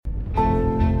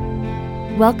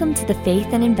Welcome to the Faith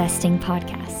and Investing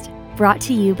podcast, brought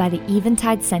to you by the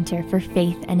Eventide Center for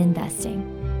Faith and Investing.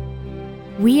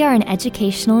 We are an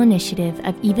educational initiative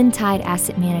of Eventide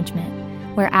Asset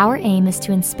Management, where our aim is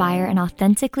to inspire an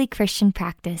authentically Christian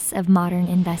practice of modern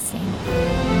investing.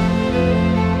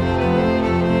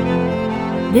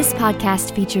 This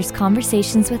podcast features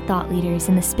conversations with thought leaders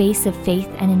in the space of faith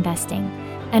and investing,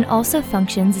 and also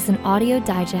functions as an audio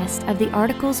digest of the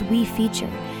articles we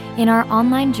feature in our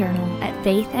online journal at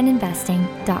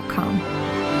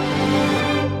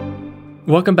faithandinvesting.com.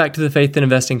 Welcome back to the Faith and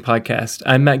Investing podcast.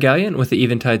 I'm Matt Galliant with the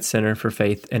Eventide Center for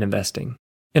Faith and Investing.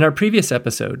 In our previous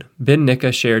episode,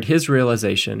 Nicka shared his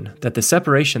realization that the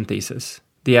separation thesis,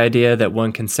 the idea that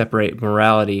one can separate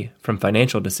morality from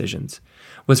financial decisions,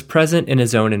 was present in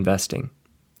his own investing.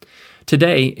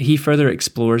 Today, he further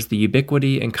explores the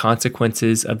ubiquity and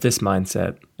consequences of this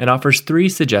mindset and offers 3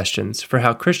 suggestions for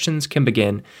how Christians can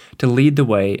begin to lead the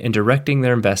way in directing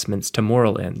their investments to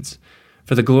moral ends,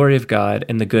 for the glory of God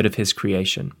and the good of His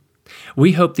creation.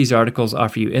 We hope these articles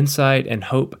offer you insight and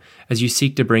hope as you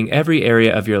seek to bring every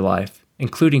area of your life,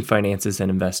 including finances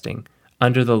and investing,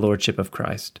 under the Lordship of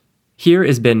Christ. Here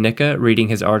is Nicka reading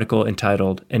his article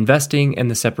entitled Investing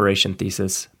and the Separation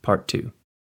Thesis, Part 2.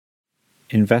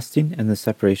 Investing and the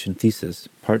Separation Thesis,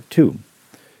 Part 2.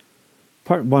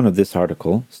 Part 1 of this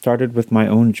article started with my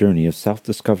own journey of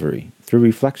self-discovery through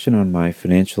reflection on my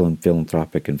financial and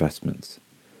philanthropic investments.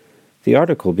 The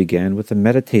article began with a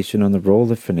meditation on the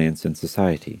role of finance in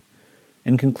society,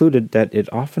 and concluded that it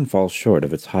often falls short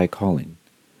of its high calling.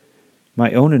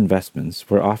 My own investments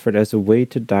were offered as a way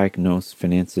to diagnose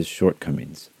finance's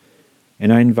shortcomings,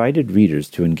 and I invited readers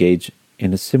to engage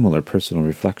in a similar personal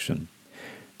reflection.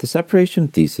 The separation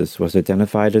thesis was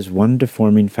identified as one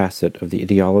deforming facet of the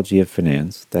ideology of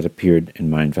finance that appeared in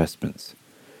my investments.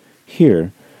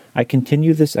 Here, I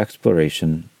continue this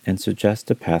exploration and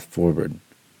suggest a path forward.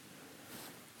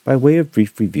 By way of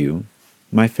brief review,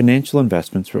 my financial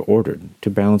investments were ordered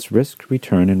to balance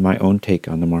risk-return in my own take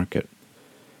on the market.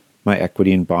 My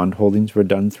equity and bond holdings were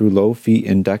done through low-fee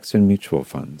index and mutual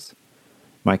funds.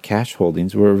 My cash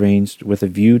holdings were arranged with a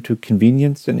view to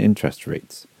convenience and interest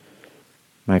rates.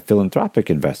 My philanthropic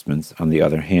investments, on the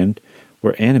other hand,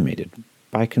 were animated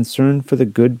by concern for the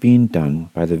good being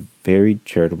done by the varied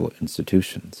charitable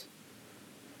institutions.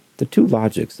 The 2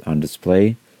 logics on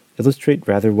display illustrate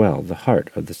rather well the heart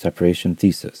of the separation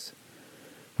thesis,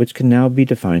 which can now be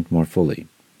defined more fully.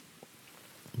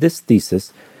 This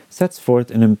thesis sets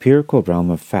forth an empirical realm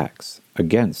of facts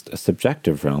against a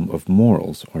subjective realm of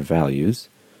morals or values,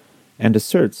 and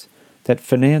asserts that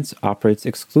finance operates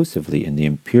exclusively in the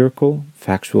empirical,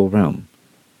 factual realm.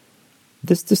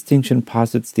 This distinction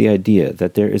posits the idea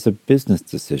that there is a business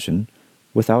decision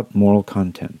without moral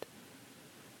content,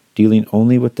 dealing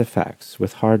only with the facts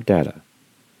with hard data.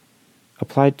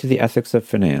 Applied to the ethics of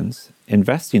finance,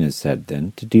 investing is said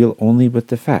then to deal only with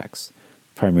the facts,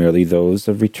 primarily those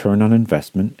of return on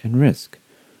investment and risk.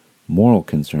 Moral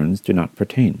concerns do not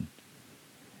pertain.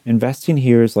 Investing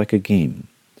here is like a game.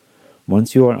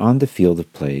 Once you are on the field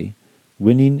of play,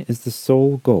 winning is the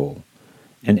sole goal,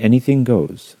 and anything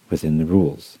goes within the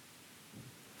rules.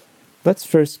 Let's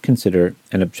first consider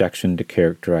an objection to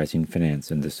characterizing finance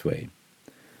in this way.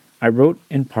 I wrote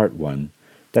in Part 1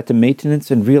 that the maintenance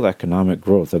and real economic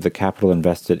growth of the capital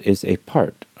invested is a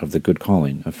part of the good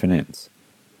calling of finance.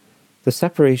 The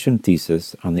separation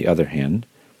thesis, on the other hand,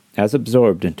 as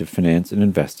absorbed into finance and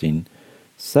investing,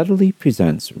 subtly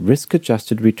presents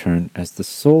risk-adjusted return as the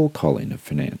sole calling of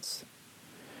finance.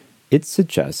 It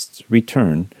suggests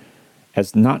return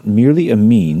as not merely a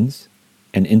means,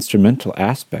 an instrumental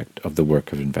aspect of the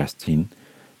work of investing,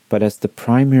 but as the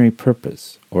primary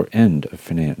purpose or end of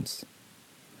finance.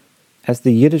 As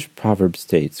the Yiddish proverb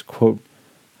states, quote,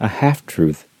 "A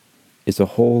half-truth is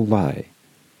a whole lie."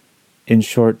 In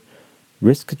short,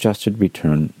 risk-adjusted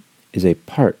return is a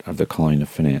part of the calling of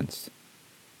finance,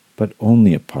 but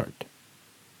only a part.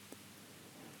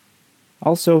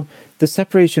 Also, the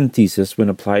separation thesis, when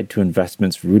applied to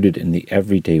investments rooted in the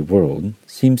everyday world,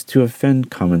 seems to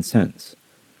offend common sense.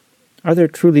 Are there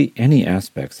truly any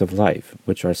aspects of life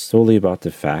which are solely about the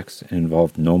facts and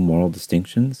involve no moral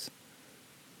distinctions?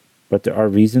 But there are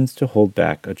reasons to hold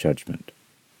back a judgment.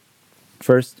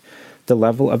 First, the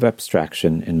level of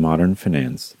abstraction in modern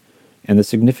finance and the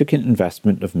significant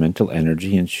investment of mental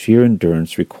energy and sheer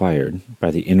endurance required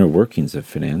by the inner workings of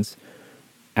finance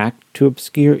act to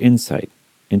obscure insight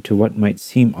into what might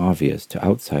seem obvious to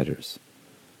outsiders.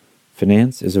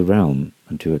 Finance is a realm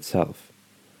unto itself.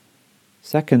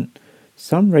 Second,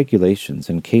 some regulations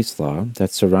and case law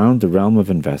that surround the realm of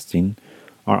investing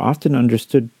are often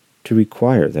understood to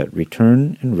require that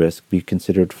return and risk be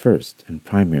considered first and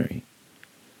primary.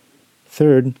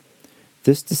 Third,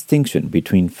 this distinction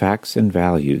between facts and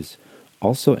values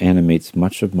also animates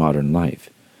much of modern life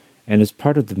and is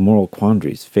part of the moral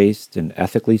quandaries faced in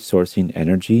ethically sourcing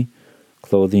energy,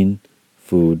 clothing,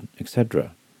 food,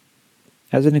 etc.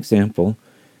 As an example,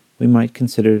 we might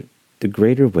consider the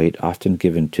greater weight often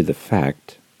given to the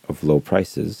fact of low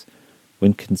prices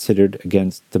when considered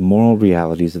against the moral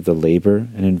realities of the labor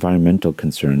and environmental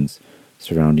concerns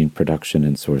surrounding production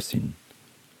and sourcing.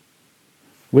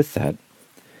 With that,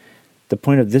 the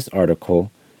point of this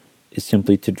article is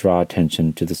simply to draw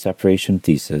attention to the separation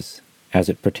thesis as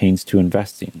it pertains to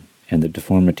investing and the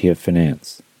deformity of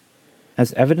finance.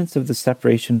 As evidence of the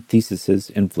separation thesis's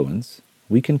influence,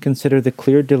 we can consider the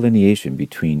clear delineation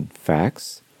between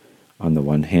facts, on the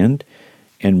one hand,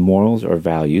 and morals or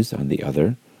values on the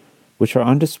other, which are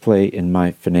on display in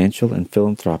my financial and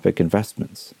philanthropic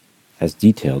investments, as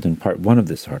detailed in part 1 of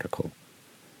this article.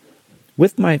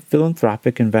 With my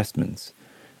philanthropic investments,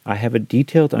 I have a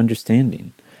detailed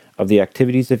understanding of the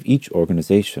activities of each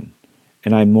organization,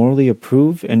 and I morally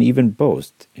approve and even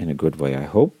boast, in a good way I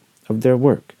hope, of their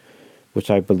work, which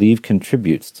I believe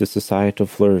contributes to societal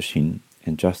flourishing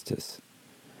and justice.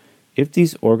 If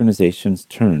these organizations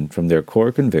turn from their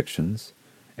core convictions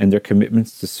and their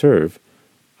commitments to serve,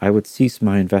 I would cease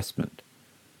my investment.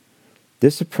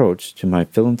 This approach to my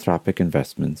philanthropic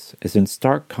investments is in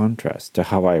stark contrast to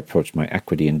how I approach my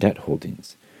equity and debt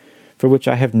holdings, for which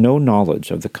I have no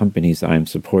knowledge of the companies I am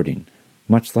supporting,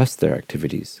 much less their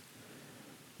activities.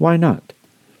 Why not?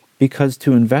 Because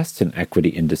to invest in equity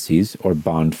indices or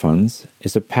bond funds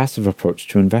is a passive approach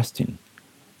to investing.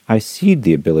 I cede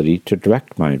the ability to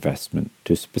direct my investment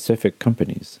to specific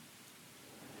companies.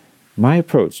 My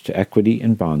approach to equity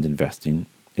and bond investing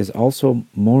is also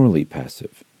morally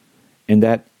passive, in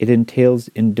that it entails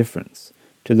indifference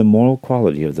to the moral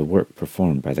quality of the work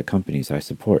performed by the companies I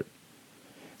support.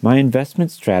 My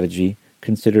investment strategy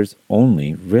considers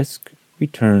only risk,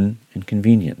 return, and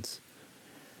convenience.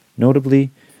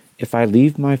 Notably, if I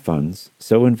leave my funds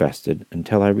so invested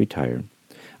until I retire,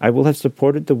 I will have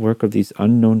supported the work of these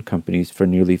unknown companies for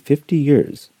nearly 50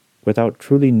 years without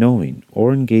truly knowing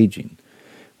or engaging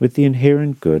with the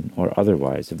inherent good or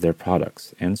otherwise of their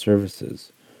products and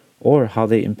services, or how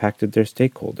they impacted their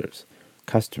stakeholders,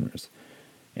 customers,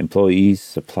 employees,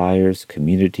 suppliers,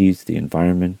 communities, the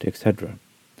environment, etc.,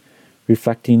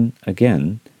 reflecting,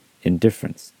 again,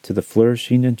 indifference to the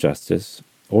flourishing and justice,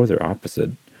 or their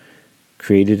opposite,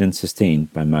 created and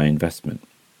sustained by my investment.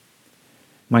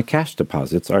 My cash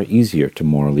deposits are easier to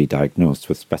morally diagnose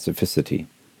with specificity.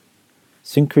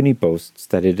 Synchrony boasts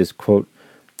that it is, quote,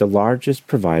 the largest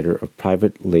provider of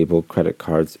private label credit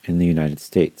cards in the United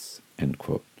States, end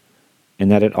quote, and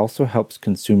that it also helps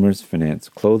consumers finance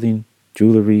clothing,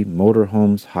 jewelry,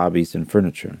 motorhomes, hobbies, and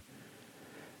furniture.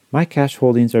 My cash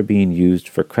holdings are being used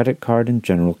for credit card and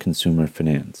general consumer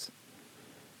finance.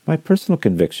 My personal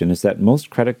conviction is that most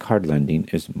credit card lending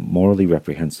is morally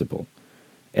reprehensible,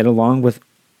 and along with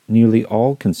nearly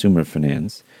all consumer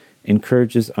finance,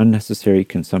 encourages unnecessary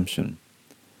consumption.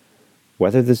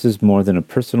 Whether this is more than a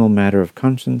personal matter of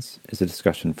conscience is a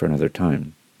discussion for another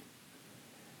time.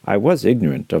 I was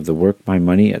ignorant of the work my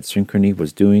money at Synchrony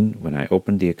was doing when I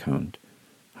opened the account.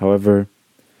 However,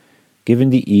 given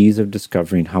the ease of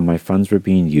discovering how my funds were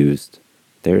being used,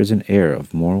 there is an air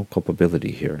of moral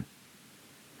culpability here.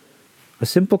 A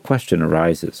simple question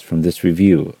arises from this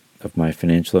review of my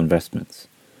financial investments.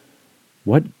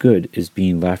 What good is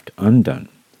being left undone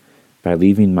by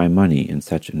leaving my money in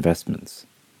such investments?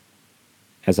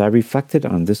 As I reflected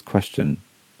on this question,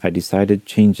 I decided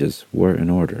changes were in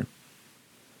order.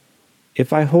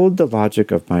 If I hold the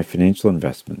logic of my financial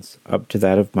investments up to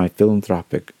that of my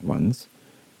philanthropic ones,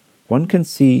 one can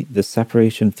see the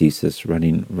separation thesis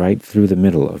running right through the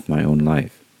middle of my own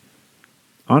life.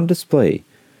 On display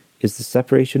is the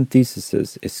separation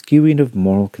thesis's eschewing of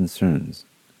moral concerns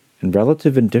and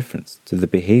relative indifference to the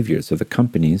behaviors of the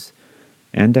companies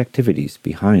and activities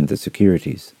behind the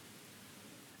securities.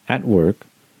 At work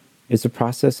is a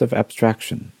process of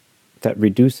abstraction that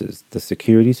reduces the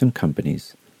securities and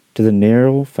companies to the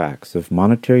narrow facts of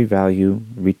monetary value,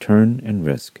 return, and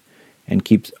risk, and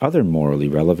keeps other morally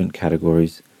relevant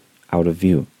categories out of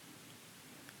view.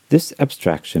 This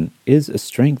abstraction is a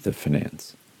strength of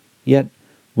finance, yet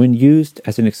when used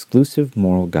as an exclusive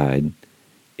moral guide,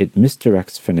 it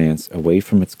misdirects finance away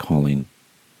from its calling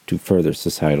to further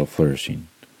societal flourishing.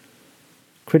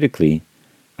 Critically,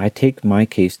 I take my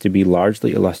case to be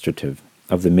largely illustrative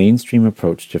of the mainstream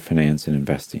approach to finance and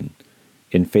investing,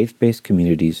 in faith-based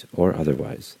communities or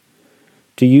otherwise.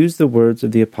 To use the words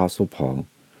of the Apostle Paul,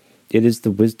 It is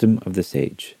the wisdom of the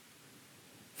sage.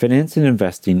 Finance and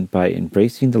investing, by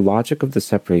embracing the logic of the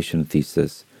separation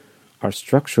thesis, are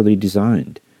structurally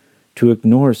designed to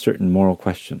ignore certain moral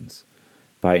questions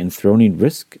by enthroning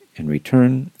risk and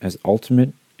return as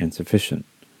ultimate and sufficient.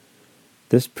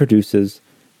 This produces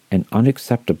an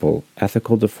unacceptable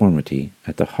ethical deformity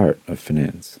at the heart of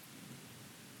finance.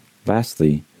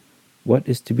 Lastly, what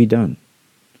is to be done?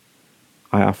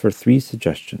 I offer 3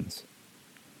 suggestions: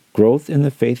 growth in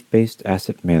the faith-based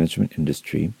asset management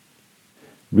industry,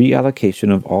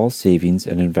 reallocation of all savings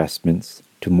and investments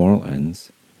to moral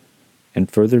ends,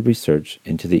 and further research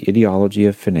into the ideology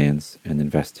of finance and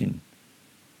investing.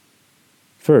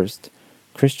 First,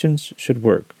 Christians should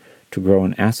work to grow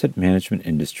an asset management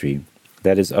industry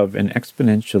that is of an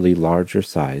exponentially larger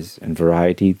size and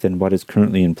variety than what is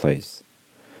currently in place,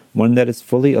 one that is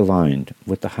fully aligned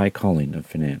with the high calling of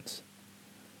finance.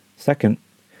 Second,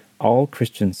 all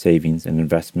Christian savings and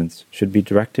investments should be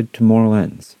directed to moral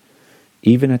ends,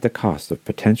 even at the cost of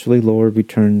potentially lower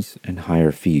returns and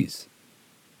higher fees.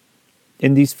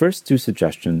 In these first 2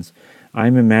 suggestions, I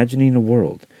am imagining a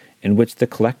world in which the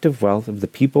collective wealth of the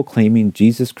people claiming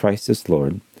Jesus Christ as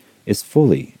Lord is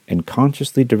fully and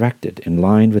consciously directed in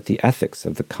line with the ethics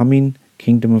of the coming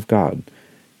kingdom of God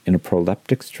in a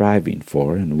proleptic striving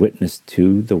for and witness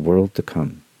to the world to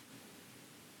come.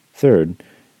 Third,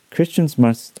 Christians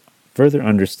must further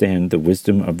understand the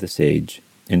wisdom of the sage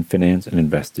in finance and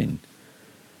investing.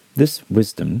 This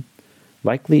wisdom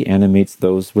likely animates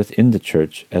those within the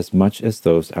church as much as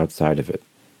those outside of it.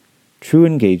 True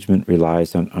engagement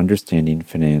relies on understanding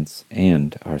finance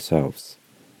and ourselves.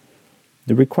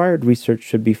 The required research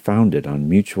should be founded on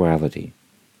mutuality,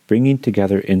 bringing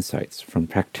together insights from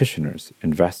practitioners,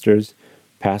 investors,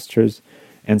 pastors,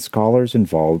 and scholars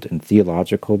involved in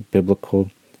theological,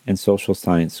 biblical, and social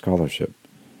science scholarship.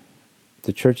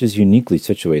 The church is uniquely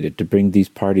situated to bring these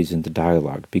parties into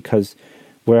dialogue because,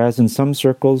 whereas in some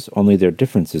circles only their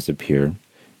differences appear,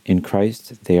 in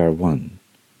Christ they are one.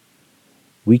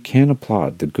 We can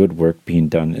applaud the good work being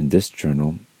done in this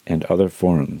journal and other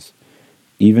forums,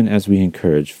 even as we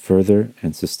encourage further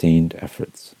and sustained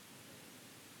efforts.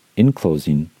 In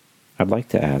closing, I'd like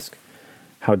to ask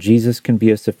how Jesus can be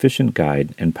a sufficient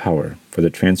guide and power for the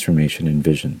transformation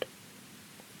envisioned.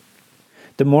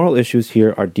 The moral issues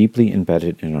here are deeply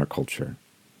embedded in our culture.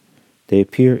 They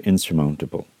appear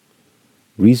insurmountable.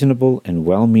 Reasonable and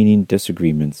well-meaning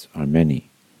disagreements are many.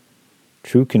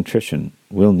 True contrition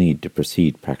will need to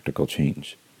precede practical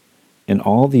change. In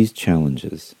all these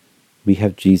challenges, we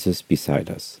have Jesus beside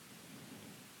us.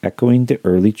 Echoing the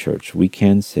early church, we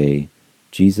can say,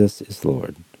 Jesus is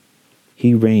Lord.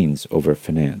 He reigns over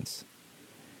finance.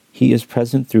 He is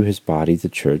present through his body, the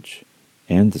church,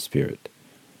 and the Spirit.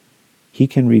 He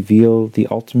can reveal the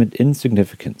ultimate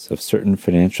insignificance of certain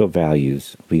financial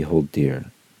values we hold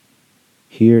dear.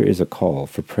 Here is a call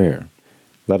for prayer.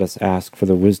 Let us ask for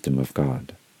the wisdom of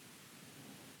God.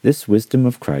 This wisdom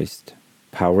of Christ,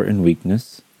 power in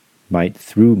weakness, might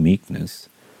through meekness,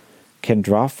 can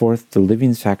draw forth the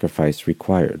living sacrifice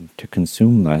required to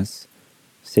consume less,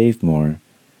 save more,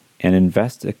 and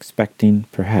invest expecting,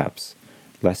 perhaps,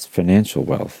 less financial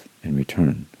wealth in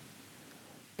return.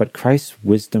 But Christ's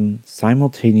wisdom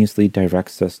simultaneously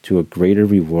directs us to a greater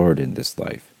reward in this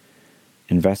life,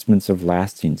 investments of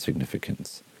lasting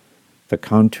significance, the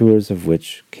contours of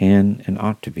which can and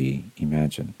ought to be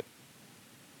imagined.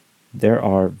 There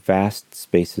are vast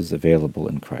spaces available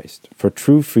in Christ for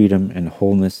true freedom and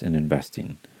wholeness in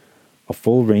investing, a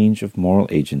full range of moral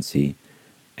agency,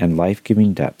 and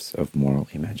life-giving depths of moral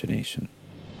imagination.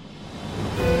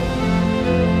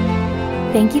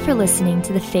 Thank you for listening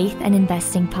to the Faith and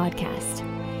Investing podcast.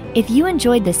 If you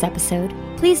enjoyed this episode,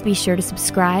 please be sure to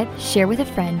subscribe, share with a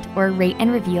friend, or rate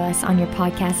and review us on your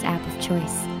podcast app of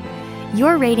choice.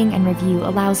 Your rating and review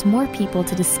allows more people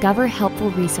to discover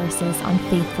helpful resources on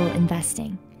faithful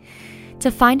investing. To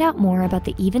find out more about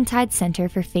the Eventide Center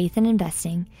for Faith and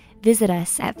Investing, visit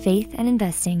us at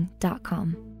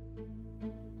faithandinvesting.com.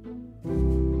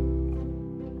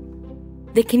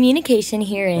 The communication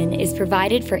herein is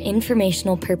provided for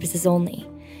informational purposes only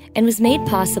and was made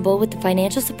possible with the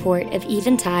financial support of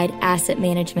Eventide Asset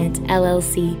Management,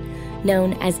 LLC,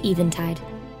 known as Eventide,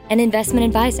 an investment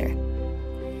advisor.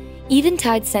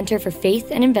 Eventide Center for Faith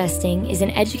and Investing is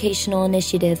an educational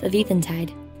initiative of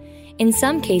Eventide. In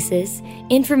some cases,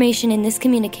 information in this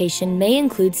communication may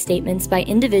include statements by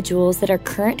individuals that are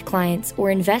current clients or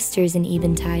investors in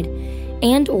Eventide,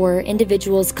 and/or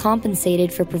individuals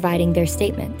compensated for providing their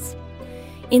statements.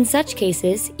 In such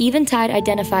cases, Eventide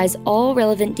identifies all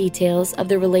relevant details of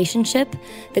the relationship,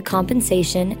 the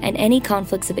compensation, and any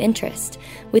conflicts of interest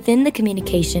within the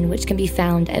communication, which can be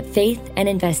found at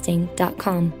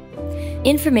faithandinvesting.com.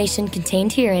 Information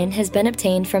contained herein has been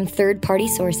obtained from third-party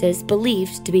sources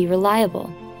believed to be reliable.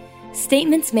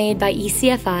 Statements made by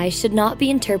ECFI should not be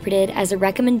interpreted as a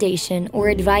recommendation or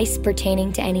advice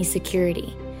pertaining to any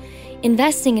security.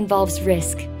 Investing involves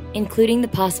risk, including the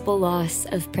possible loss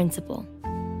of principal.